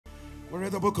We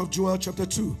read the book of Joel chapter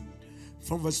 2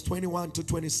 from verse 21 to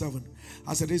 27.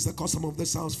 As it is the custom of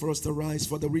this house for us to rise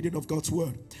for the reading of God's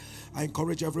word, I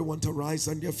encourage everyone to rise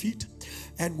on their feet,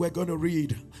 and we're going to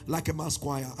read like a mass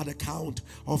choir at a count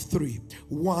of 3.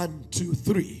 1, 2,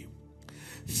 3.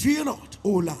 Fear not, O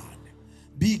land,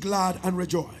 be glad and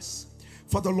rejoice,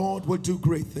 for the Lord will do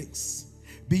great things.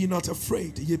 Be not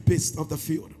afraid, ye beasts of the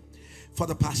field, for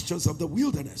the pastures of the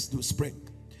wilderness do spring.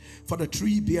 For the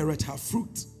tree beareth her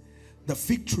fruit, the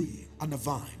fig tree and the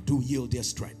vine do yield their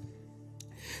strength.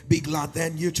 Be glad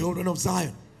then, ye children of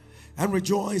Zion, and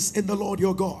rejoice in the Lord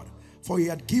your God, for he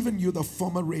had given you the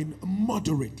former rain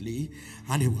moderately,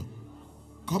 and he will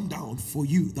come down for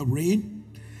you the rain,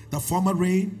 the former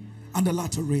rain, and the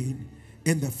latter rain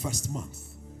in the first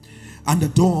month. And the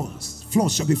doors,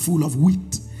 floors shall be full of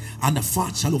wheat, and the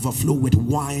fat shall overflow with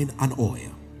wine and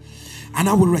oil. And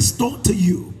I will restore to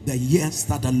you the years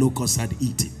that the locusts had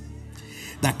eaten,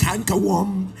 the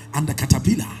cankerworm and the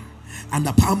caterpillar and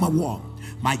the palmer worm,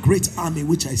 my great army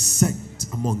which I sent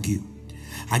among you.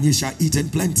 And ye shall eat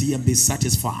in plenty and be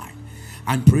satisfied,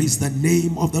 and praise the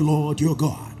name of the Lord your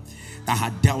God, that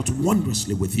had dealt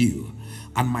wondrously with you.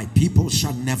 And my people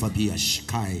shall never be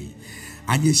ashamed.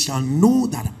 And ye shall know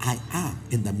that I am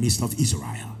in the midst of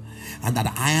Israel, and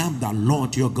that I am the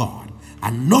Lord your God,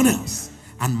 and none else.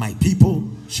 And my people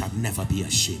shall never be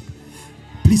ashamed.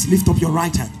 Please lift up your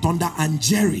right hand. Thunder and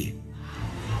Jerry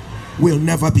will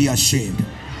never be ashamed.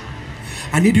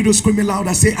 I need you to scream it loud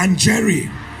and say, and Jerry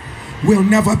will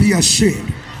never be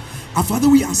ashamed. Our Father,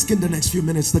 we ask in the next few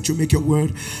minutes that you make your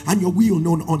word and your will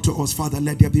known unto us. Father,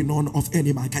 let there be none of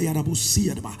any man. And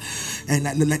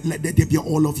let there be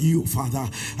all of you, Father.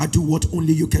 I do what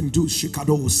only you can do.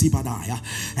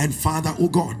 And Father, oh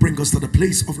God, bring us to the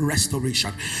place of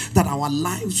restoration, that our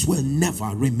lives will never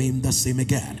remain the same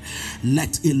again.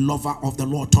 Let a lover of the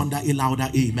Lord thunder a louder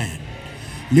amen.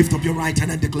 Lift up your right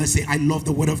hand and declare, say, I love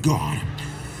the word of God.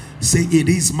 Say, it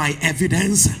is my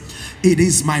evidence. It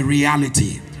is my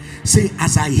reality. Say,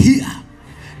 as I hear,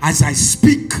 as I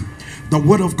speak the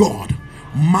word of God,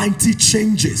 mighty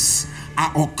changes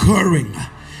are occurring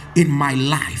in my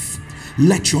life.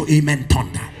 Let your amen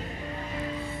thunder.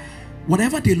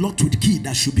 Whatever they locked with key,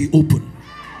 that should be open.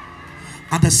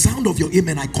 At the sound of your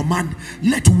amen, I command,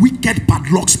 let wicked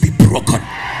padlocks be broken.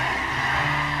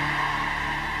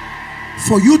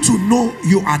 For you to know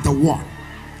you are the one.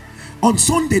 On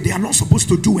Sunday, they are not supposed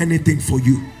to do anything for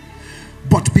you.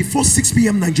 But before 6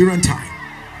 p.m. Nigerian time,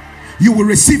 you will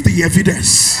receive the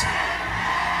evidence.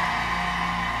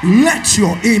 Let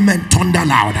your amen thunder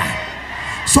louder.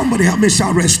 Somebody help me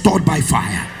shout, restored by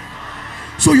fire.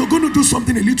 So you're going to do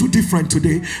something a little different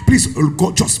today. Please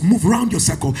go, just move around your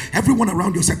circle. Everyone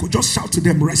around your circle, just shout to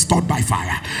them, restored by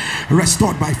fire.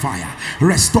 Restored by fire.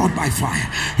 Restored by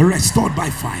fire. Restored by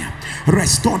fire.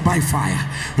 Restored by fire.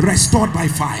 Restored by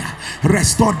fire.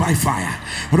 Restored by fire.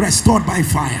 Restored by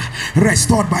fire.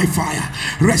 Restored by fire.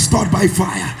 Restored by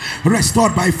fire.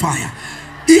 Restored by fire.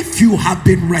 If you have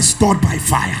been restored by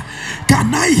fire,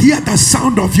 can I hear the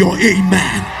sound of your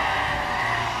amen?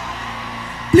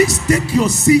 Please take your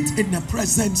seat in the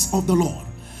presence of the Lord.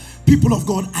 People of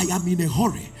God, I am in a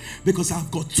hurry because I've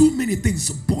got too many things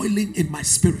boiling in my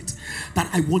spirit that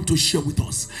I want to share with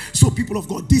us. So people of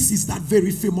God, this is that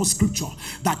very famous scripture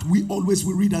that we always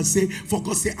will read and say, for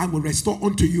God say, I will restore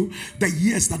unto you the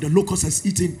years that the locust has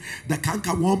eaten, the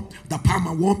cankerworm, the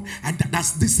palmer worm. And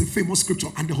this is the famous scripture.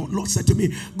 And the Lord said to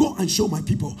me, go and show my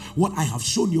people what I have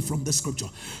shown you from the scripture.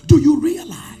 Do you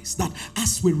realize that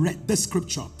as we read the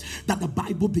scripture, that the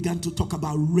Bible began to talk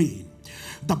about rain?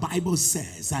 The Bible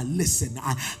says, listen,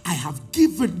 I have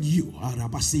given you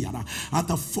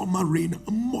the former rain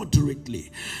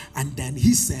moderately. And then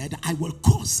he said, I will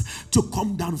cause to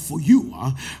come down for you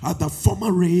the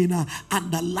former rain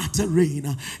and the latter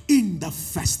rain in the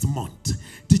first month.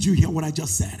 Did you hear what I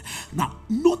just said? Now,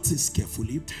 notice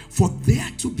carefully, for there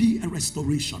to be a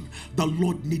restoration, the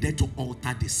Lord needed to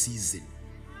alter the season.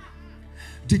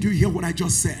 Did you hear what I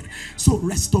just said? So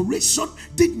restoration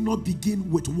did not begin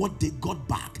with what they got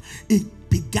back. It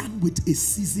began with a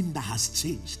season that has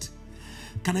changed.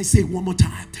 Can I say it one more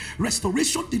time?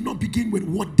 Restoration did not begin with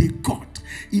what they got.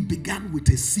 It began with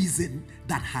a season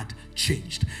that had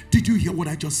changed. Did you hear what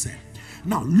I just said?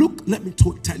 Now look, let me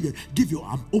tell you,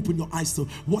 open your eyes to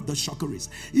what the shocker is.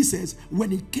 He says,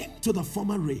 when it came to the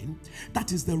former rain,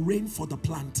 that is the rain for the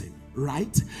planting,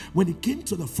 right? When it came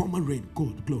to the former rain,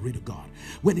 good, glory to God.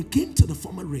 When it came to the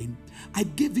former rain, I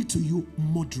gave it to you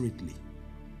moderately.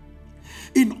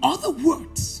 In other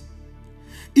words,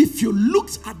 if you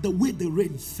looked at the way the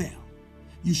rain fell,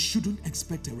 you shouldn't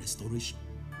expect a restoration.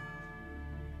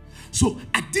 So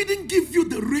I didn't give you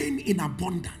the rain in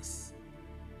abundance.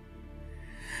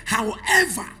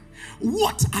 However,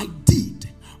 what I did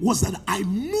was that I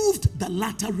moved the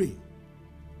latter rain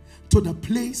to the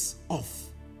place of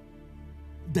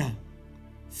the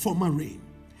former rain.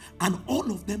 And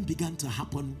all of them began to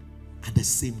happen at the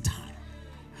same time.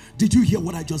 Did you hear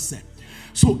what I just said?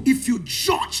 So if you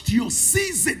judged your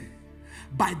season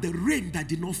by the rain that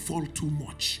did not fall too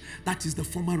much, that is the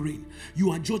former rain,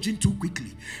 you are judging too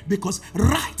quickly. Because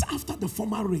right after the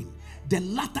former rain, the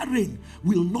latter rain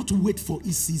will not wait for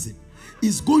its season.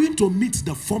 It's going to meet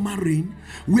the former rain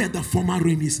where the former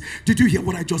rain is. Did you hear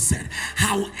what I just said?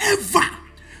 However,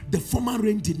 the former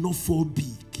rain did not fall big.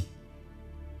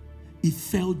 It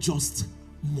fell just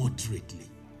moderately.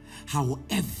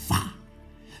 However,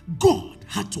 God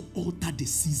had to alter the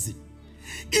season.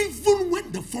 Even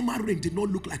when the former rain did not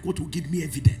look like what will give me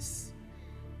evidence.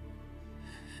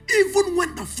 Even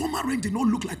when the former rain did not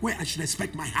look like where I should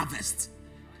expect my harvest.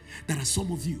 There are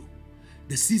some of you,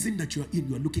 the season that you are in,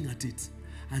 you are looking at it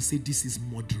and say, this is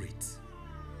moderate.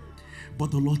 But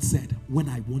the Lord said, when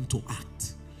I want to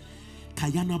act,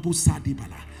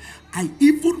 I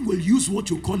even will use what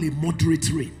you call a moderate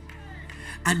rain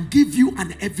and give you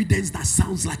an evidence that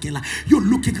sounds like a lie. You're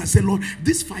looking and say, Lord,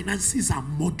 these finances are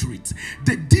moderate.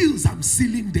 The deals I'm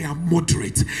sealing, they are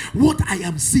moderate. What I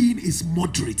am seeing is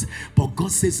moderate. But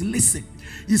God says, listen,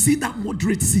 you see that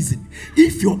moderate season,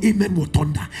 if your amen will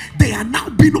thunder, they are now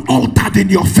being altered in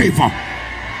your favor.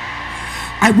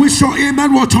 I wish your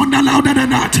amen will thunder louder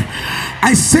than that.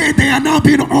 I say they are now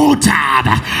being altered.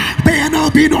 They are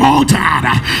now being altered.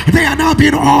 They are now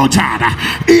being altered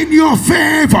in your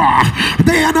favor.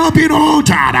 They are now being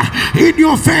altered in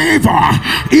your favor.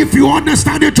 If you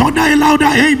understand it, thunder louder,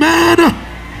 amen.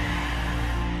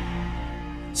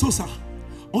 So, sir,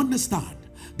 understand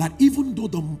that even though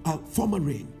the former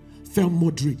rain fell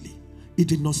moderately, it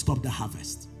did not stop the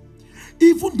harvest.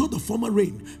 Even though the former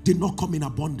rain did not come in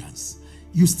abundance,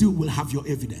 you still will have your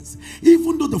evidence.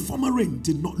 Even though the former rain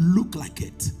did not look like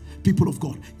it, people of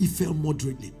God, it fell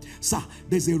moderately. Sir,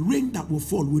 there's a rain that will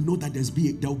fall. We know that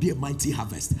there will be a mighty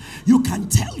harvest. You can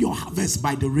tell your harvest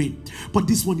by the rain. But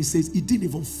this one, he says, it didn't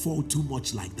even fall too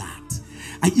much like that.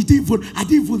 I didn't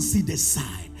even see the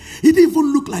sign. It didn't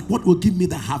even look like what will give me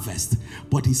the harvest.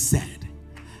 But he said,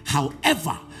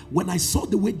 however, when I saw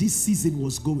the way this season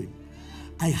was going,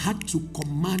 I had to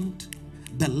command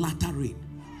the latter rain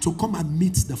to come and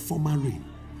meet the former rain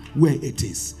where it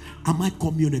is. Am I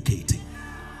communicating?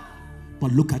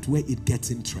 But look at where it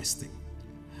gets interesting.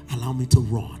 Allow me to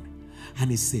run.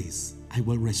 And it says, I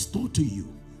will restore to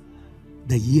you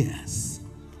the years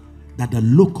that the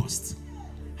locust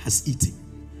has eaten.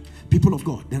 People of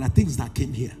God, there are things that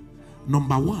came here.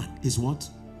 Number one is what?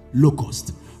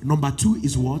 Locust. Number two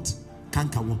is what?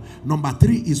 Cankerworm. Number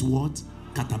three is what?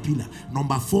 Caterpillar.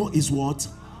 Number four is what?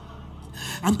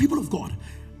 And people of God,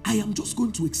 I am just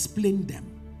going to explain them,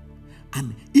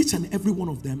 and each and every one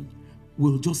of them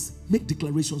will just make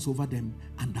declarations over them,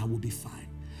 and that will be fine.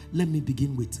 Let me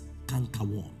begin with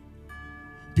cankerworm.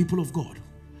 People of God,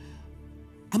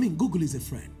 I mean, Google is a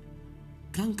friend.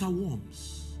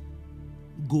 Cankerworms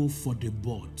go for the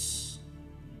buds.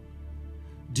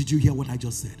 Did you hear what I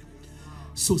just said?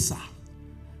 So, sir,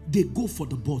 they go for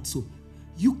the buds. So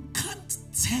you can't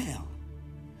tell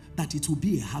that it will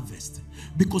be a harvest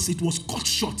because it was cut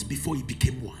short before it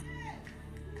became one.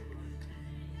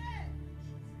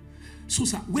 So,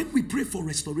 sir, when we pray for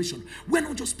restoration, we're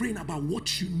not just praying about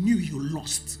what you knew you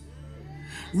lost.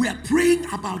 We are praying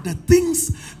about the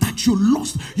things that you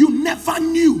lost, you never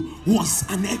knew was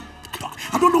an egg.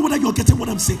 I don't know whether you're getting what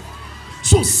I'm saying.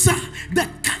 So, sir, the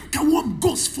cankerworm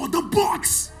goes for the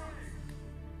buds.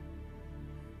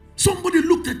 Somebody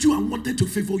looked at you and wanted to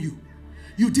favor you.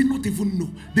 You did not even know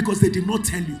because they did not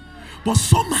tell you. But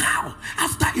somehow,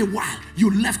 after a while, you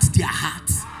left their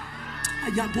hearts.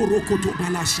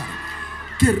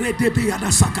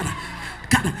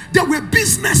 There were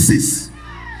businesses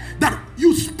that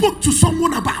you spoke to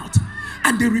someone about,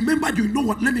 and they remembered, you know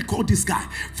what, let me call this guy.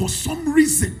 For some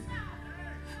reason,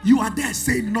 you are there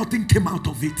saying nothing came out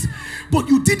of it. But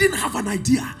you didn't have an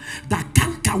idea that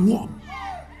cankerworm.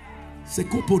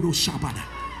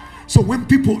 So when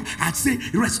people are saying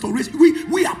restoration,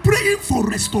 we are praying for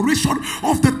restoration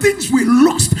of the things we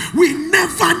lost. We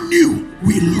never knew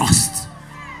we lost.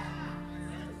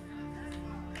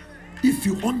 If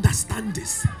you understand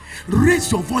this,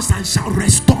 raise your voice and shout,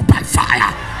 restore by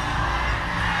fire.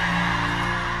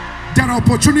 There are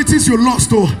opportunities you lost,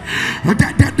 oh.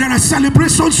 There are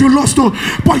celebrations you lost, oh,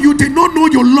 but you did not know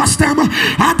you lost them.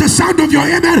 At the sound of your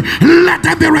amen, let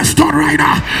them be restored right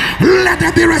now. Let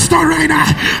them be restored right now.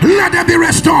 Let them be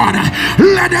restored.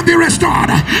 Let them be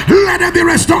restored. Let them be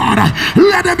restored.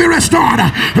 Let them be restored.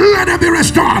 Let them be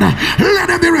restored. Let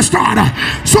them be restored.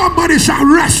 Somebody shall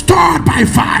restored by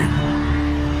fire.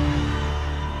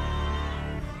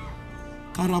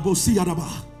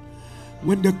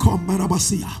 When they come,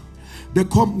 they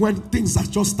come when things are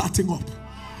just starting up.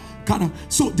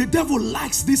 So the devil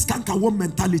likes this cankerworm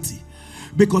mentality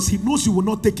because he knows you will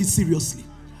not take it seriously.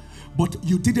 But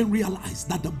you didn't realize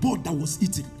that the bird that was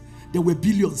eating, there were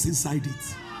billions inside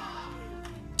it.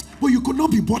 But you could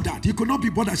not be bothered. You could not be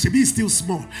bothered. Shebi is still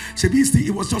small. Shebi is still,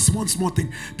 it was just one small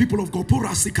thing. People of God, the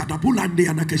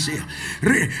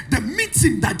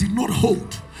meeting that did not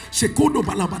hold, he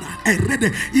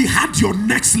had your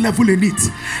next level in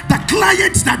it. The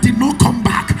client that did not come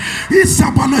back,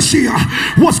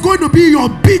 was going to be your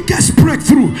biggest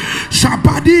breakthrough.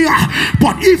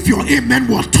 But if your amen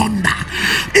was thunder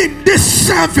in this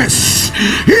service,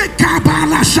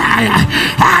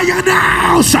 I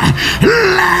announce,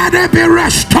 let it be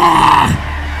restored.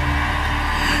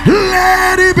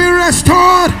 Let it be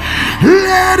restored.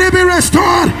 Let it be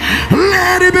restored.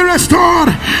 Let it be restored.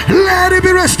 Let it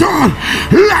be restored.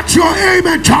 Let your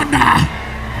amen thunder.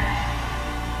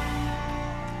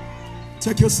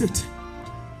 Take your seat.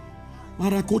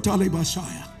 I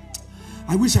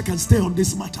wish I can stay on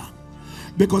this matter,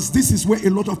 because this is where a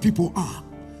lot of people are.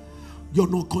 You're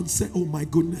not concerned. Oh my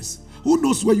goodness. Who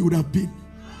knows where you would have been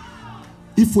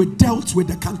if we dealt with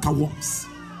the cankerworms?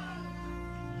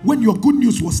 When your good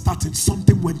news was starting,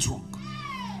 something went wrong.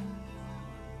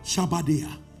 Shabbadia.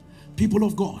 People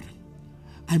of God,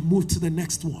 I moved to the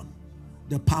next one.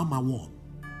 The palmer worm.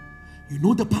 You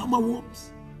know the palmer worms?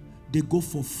 They go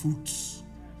for fruits.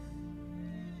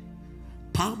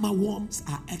 Palmer worms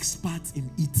are experts in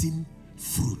eating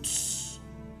fruits.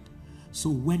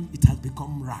 So when it has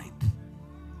become ripe,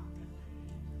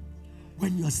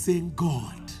 when you are saying,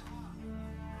 God,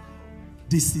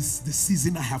 this is the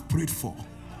season I have prayed for,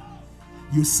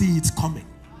 you see it coming.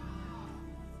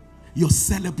 You're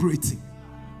celebrating.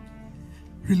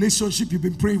 Relationship you've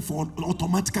been praying for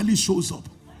automatically shows up.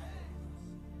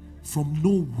 From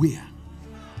nowhere.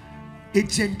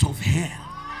 Agent of hell.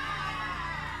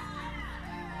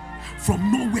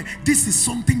 From nowhere. This is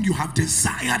something you have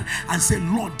desired and said,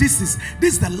 Lord, this is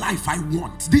the life I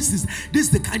want. This is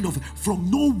the kind of, from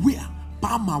nowhere,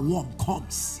 palmer worm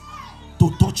comes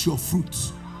to touch your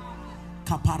fruit.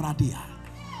 Kaparadia.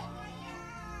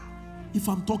 If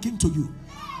I'm talking to you,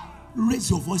 raise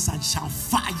your voice and shout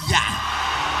fire.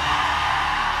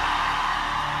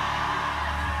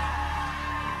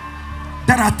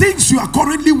 There are things you are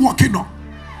currently working on.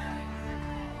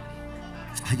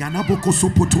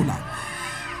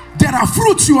 There are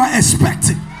fruits you are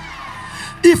expecting.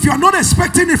 If you are not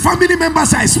expecting it, family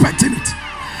members are expecting it.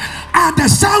 And the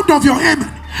sound of your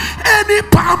amen, any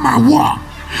palmer worm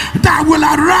that will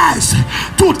arise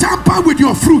to tamper with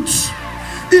your fruits,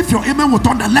 if your amen will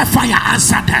thunder, let fire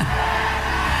answer them.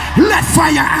 Let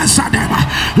fire answer them.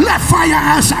 Let fire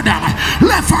answer them.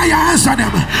 Let fire answer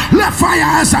them. Let fire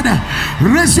answer them.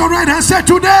 Raise your right hand and say,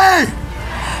 today,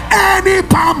 any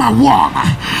palmer worm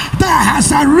that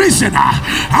has arisen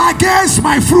against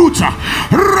my fruit,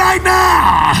 right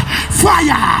now,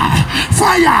 fire,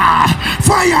 fire,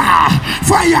 fire,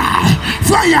 fire,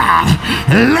 fire.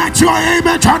 Let your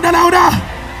amen thunder louder.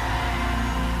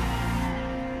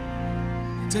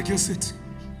 Take your seat.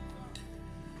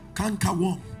 Canker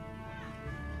worm,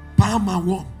 palmer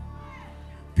worm.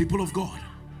 People of God,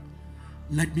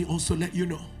 let me also let you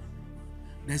know,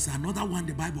 there's another one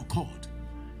the Bible called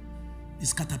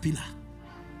is caterpillar.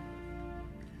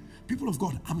 People of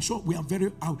God, I'm sure we are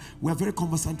very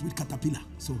conversant with caterpillar,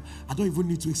 so I don't even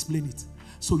need to explain it.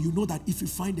 So you know that if you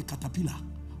find a caterpillar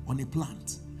on a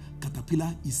plant,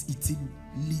 caterpillar is eating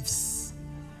leaves.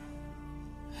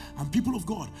 And people of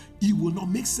God, it will not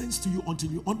make sense to you until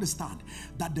you understand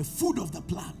that the food of the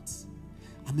plant,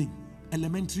 I mean,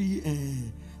 elementary,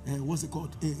 what's it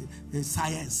called?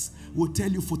 Science will tell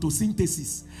you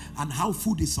photosynthesis and how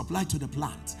food is supplied to the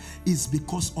plant is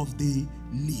because of the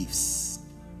leaves.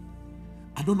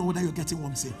 I don't know whether you're getting what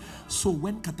I'm saying. So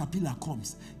when caterpillar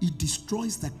comes, it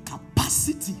destroys the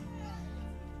capacity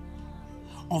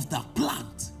of the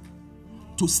plant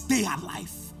to stay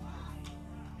alive.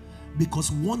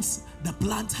 Because once the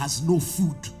plant has no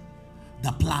food,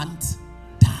 the plant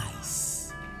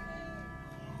dies.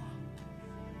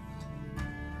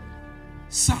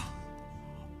 Sir,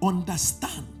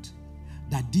 understand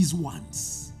that these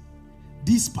ones,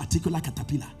 this particular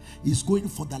caterpillar is going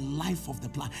for the life of the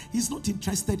plant. He's not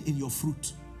interested in your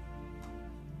fruit.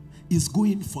 He's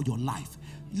going for your life.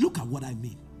 Look at what I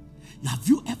mean. Have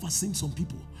you ever seen some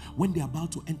people, when they're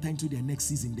about to enter into their next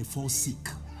season, they fall sick?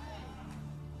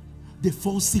 They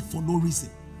fall sick for no reason.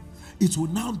 It will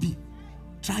now be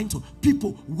trying to,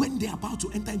 people, when they're about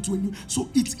to enter into a new, so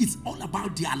it's all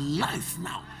about their life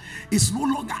now. It's no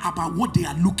longer about what they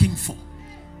are looking for.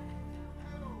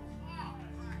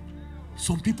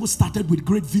 Some people started with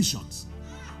great visions.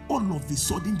 All of a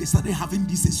sudden, they started having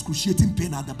this excruciating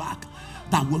pain at the back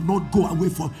that will not go away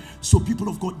for. So people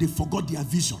of God, they forgot their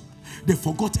vision. They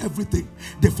forgot everything.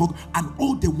 And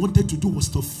all they wanted to do was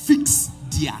to fix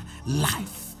their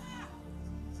life.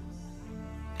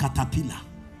 Caterpillar.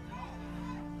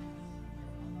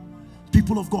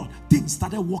 People of God, things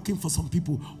started working for some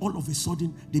people. All of a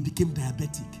sudden, they became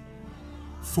diabetic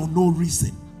for no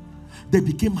reason. They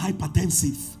became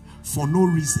hypertensive for no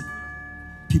reason.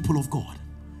 People of God,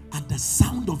 at the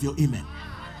sound of your amen,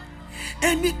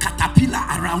 any caterpillar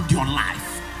around your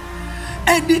life,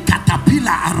 any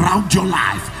caterpillar around your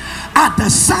life, at the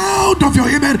sound of your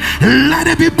amen, let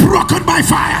it be broken by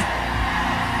fire.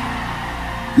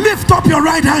 Lift up your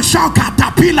right hand, shout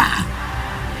caterpillar,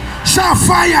 shout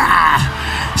fire,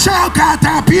 shout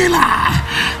caterpillar,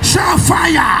 shout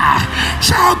fire,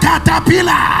 shout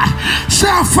caterpillar,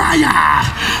 shout fire.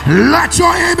 Let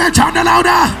your amen sound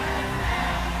louder.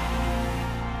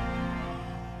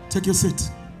 Take your seat.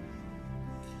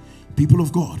 People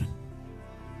of God,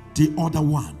 the other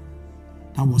one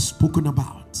that was spoken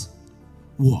about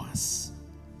was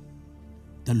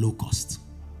the locust.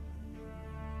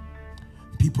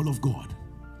 People of God,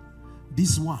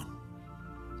 this one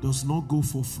does not go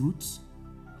for fruits,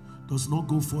 does not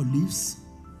go for leaves,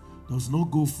 does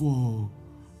not go for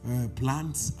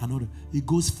plants and other. It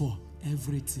goes for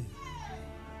everything.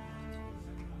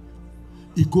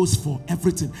 It goes for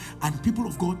everything. And people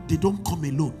of God, they don't come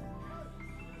alone.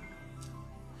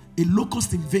 A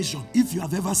locust invasion, if you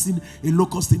have ever seen a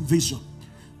locust invasion,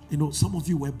 you know, some of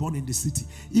you were born in the city.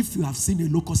 If you have seen a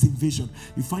locust invasion,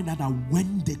 you find out that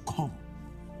when they come,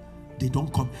 they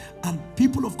don't come. And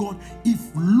people of God, if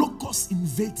locust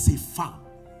invades a farm,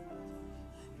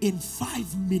 in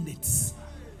 5 minutes,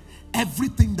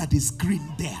 everything that is green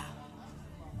there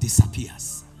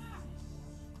disappears.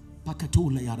 Am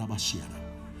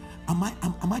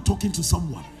I talking to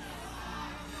someone?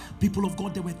 People of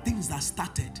God, there were things that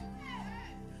started.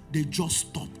 They just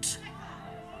stopped.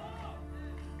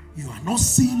 You are not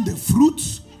seeing the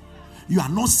fruits. You are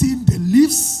not seeing the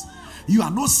leaves. You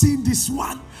are not seeing this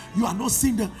one. You are not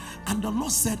seeing the... And the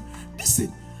Lord said,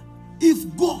 listen,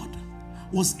 if God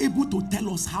was able to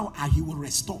tell us how he will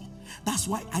restore, that's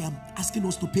why I am asking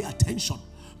us to pay attention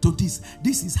to this.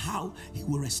 This is how he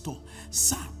will restore.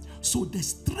 Sir, so the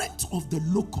strength of the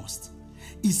locust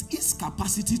is its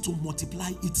capacity to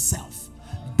multiply itself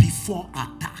before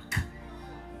attack.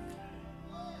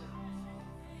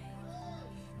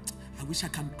 I wish I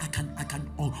can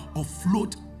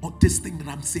offload on this thing that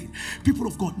I'm saying. People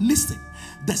of God, listen.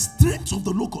 The strength of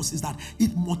the locust is that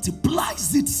it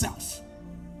multiplies itself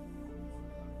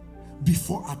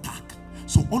before attack.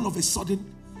 So all of a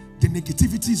sudden, the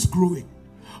negativity is growing.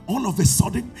 All of a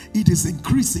sudden, it is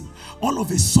increasing. All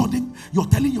of a sudden, you're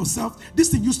telling yourself, this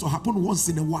thing used to happen once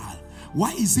in a while.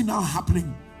 Why is it now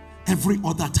happening every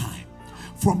other time?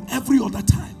 From every other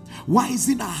time. Why is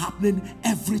it now happening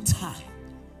every time?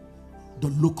 The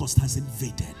locust has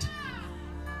invaded.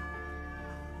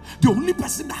 The only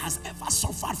person that has ever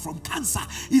suffered from cancer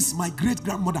is my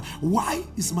great-grandmother. Why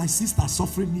is my sister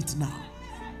suffering it now?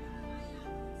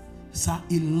 Sir,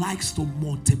 it likes to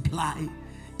multiply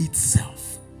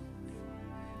itself.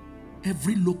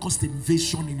 Every locust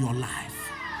invasion in your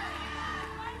life,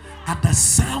 at the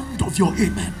sound of your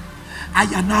amen, I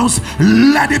announce,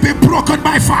 let it be broken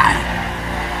by fire.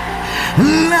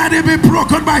 Let it be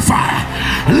broken by fire.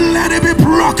 Let it be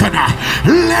broken.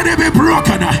 Let it be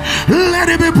broken. Let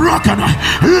it be broken.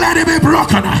 Let it be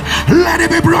broken. Let it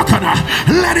be broken.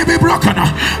 Let it be broken.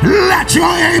 Let your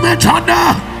amen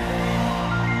thunder.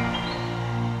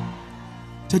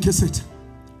 Take your seat.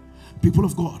 People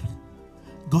of God,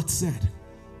 God said,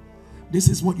 this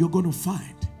is what you're going to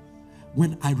find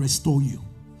when I restore you.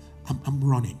 I'm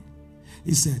running.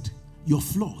 He said, your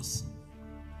floors,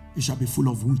 it shall be full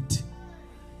of wheat.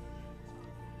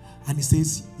 And he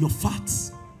says, your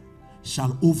fats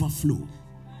shall overflow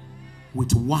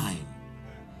with wine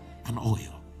and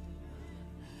oil.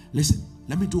 Listen,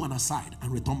 let me do an aside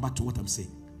and return back to what I'm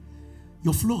saying.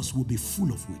 Your floors will be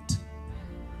full of wheat.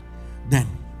 Then,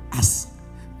 as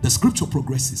the scripture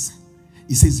progresses,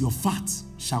 it says, your fat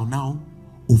shall now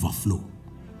overflow.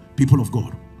 People of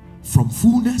God, from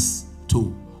fullness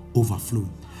to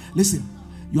overflowing. Listen,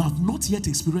 you have not yet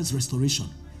experienced restoration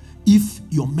if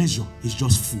your measure is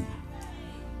just full.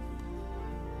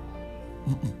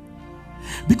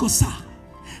 Because, sir,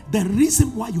 the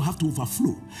reason why you have to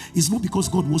overflow is not because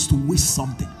God wants to waste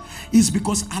something. It's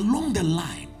because along the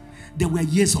line, there were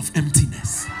years of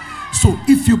emptiness. So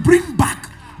if you bring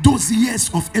back those years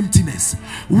of emptiness,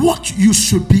 what you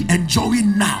should be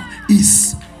enjoying now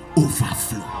is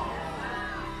overflow.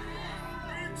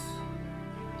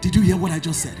 Did you hear what I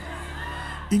just said?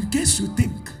 In case you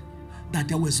think that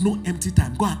there was no empty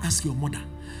time, go and ask your mother,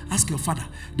 ask your father.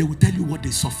 They will tell you what they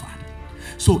suffered.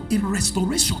 So in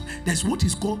restoration, there's what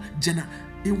is called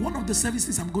in one of the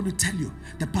services, I'm going to tell you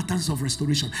the patterns of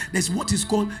restoration. There's what is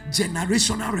called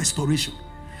generational restoration.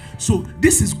 So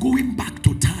this is going back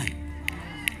to time.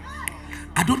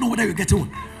 I don't know whether you're getting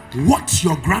what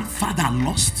your grandfather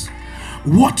lost,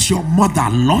 what your mother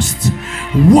lost,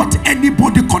 what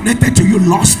anybody connected to you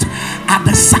lost. At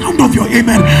the sound of your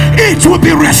amen, it will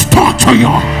be restored to you.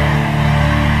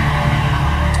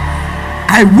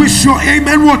 I wish your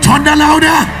amen will turn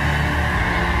louder.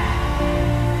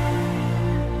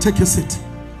 Take your seat.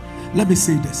 Let me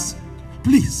say this.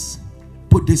 Please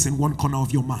put this in one corner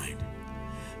of your mind.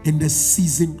 In the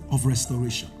season of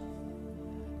restoration,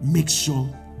 make sure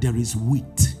there is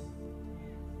wheat.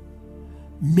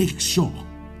 Make sure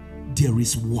there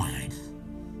is wine.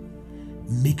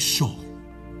 Make sure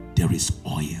there is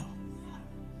oil.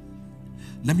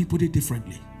 Let me put it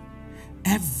differently.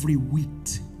 Every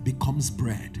wheat becomes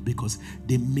bread because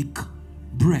they make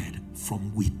bread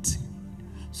from wheat.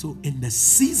 So in the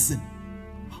season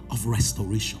of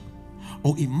restoration,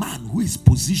 or a man who is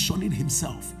positioning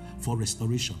himself for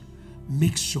restoration,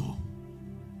 make sure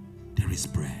there is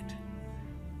bread.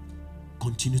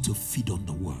 Continue to feed on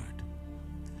the word.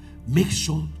 Make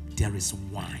sure there is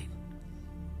wine.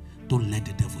 Don't let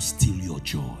the devil steal your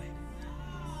joy.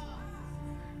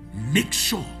 Make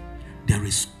sure there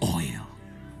is oil.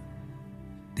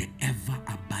 The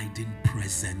ever-abiding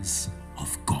presence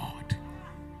of God.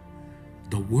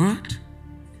 The word,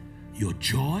 your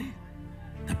joy,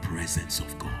 the presence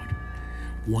of God.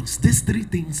 Once these three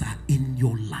things are in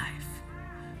your life,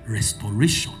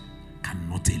 restoration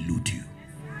cannot elude you.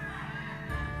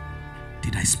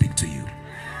 Did I speak to you?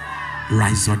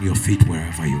 Rise on your feet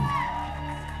wherever you are.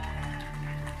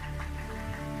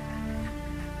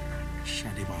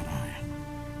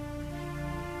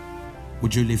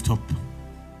 Would you lift up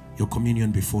your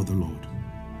communion before the Lord?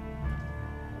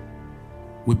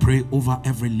 We pray over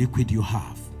every liquid you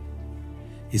have.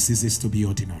 It ceases to be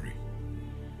ordinary.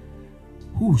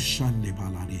 We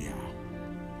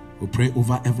pray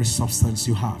over every substance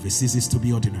you have. It ceases to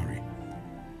be ordinary.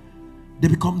 They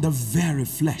become the very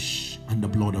flesh and the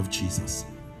blood of Jesus.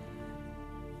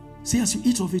 See, as you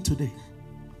eat of it today,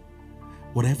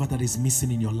 whatever that is missing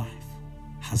in your life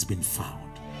has been found.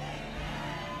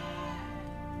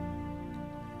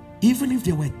 Even if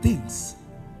there were things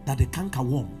that the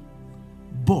cankerworm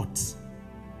bought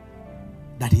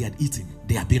that he had eaten,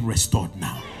 they are being restored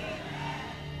now.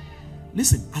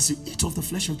 Listen, as you eat of the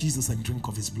flesh of Jesus and drink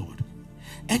of his blood,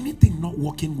 anything not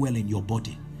working well in your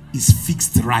body is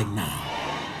fixed right now.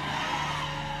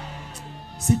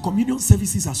 See, communion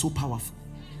services are so powerful.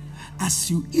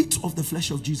 As you eat of the flesh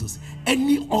of Jesus,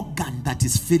 any organ that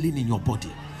is failing in your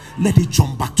body, let it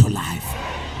jump back to life.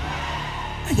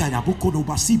 As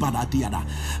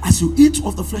you eat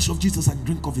of the flesh of Jesus and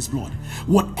drink of his blood,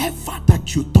 whatever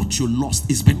that you thought you lost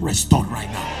is being restored right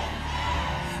now.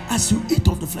 As you eat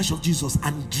of the flesh of Jesus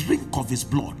and drink of his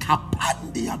blood,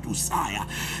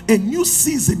 a new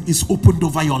season is opened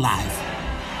over your life.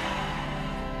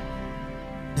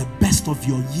 The best of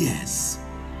your years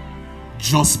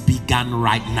just began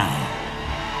right now.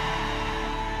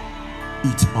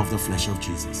 Eat of the flesh of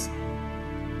Jesus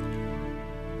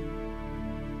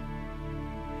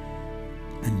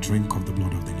and drink of the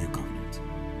blood of the new covenant.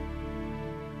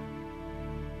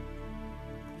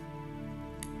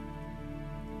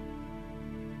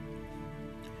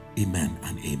 Amen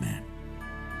and amen.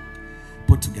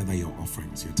 Put together your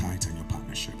offerings, your tithe and your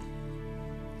partnership.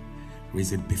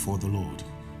 Raise it before the Lord.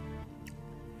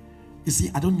 You see,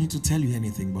 I don't need to tell you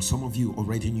anything, but some of you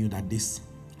already knew that this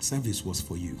service was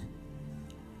for you.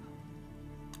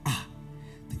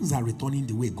 Things are returning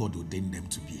the way God ordained them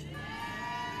to be.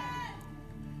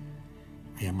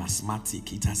 I am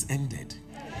asthmatic. It has ended.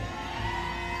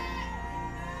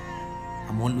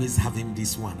 I'm always having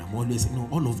this one. I'm always,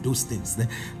 all of those things.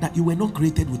 That you were not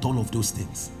created with all of those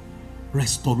things.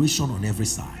 Restoration on every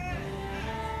side.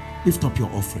 Lift up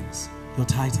your offerings, your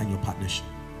tithe and your partnership.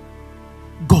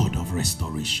 God of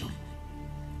restoration,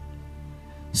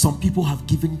 Some people have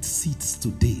given seeds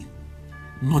today,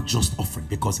 not just offering,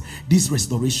 because this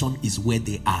restoration is where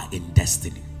they are in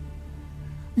destiny.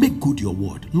 Make good your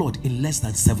word. Lord, in less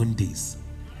than 7 days,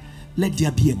 let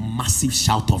there be a massive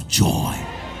shout of joy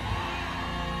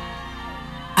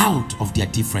out of their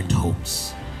different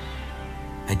homes.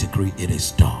 I decree it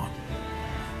is done.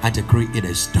 I decree it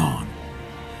is done.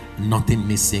 Nothing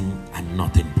missing and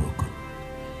nothing broken.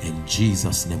 In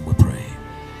Jesus' name we pray.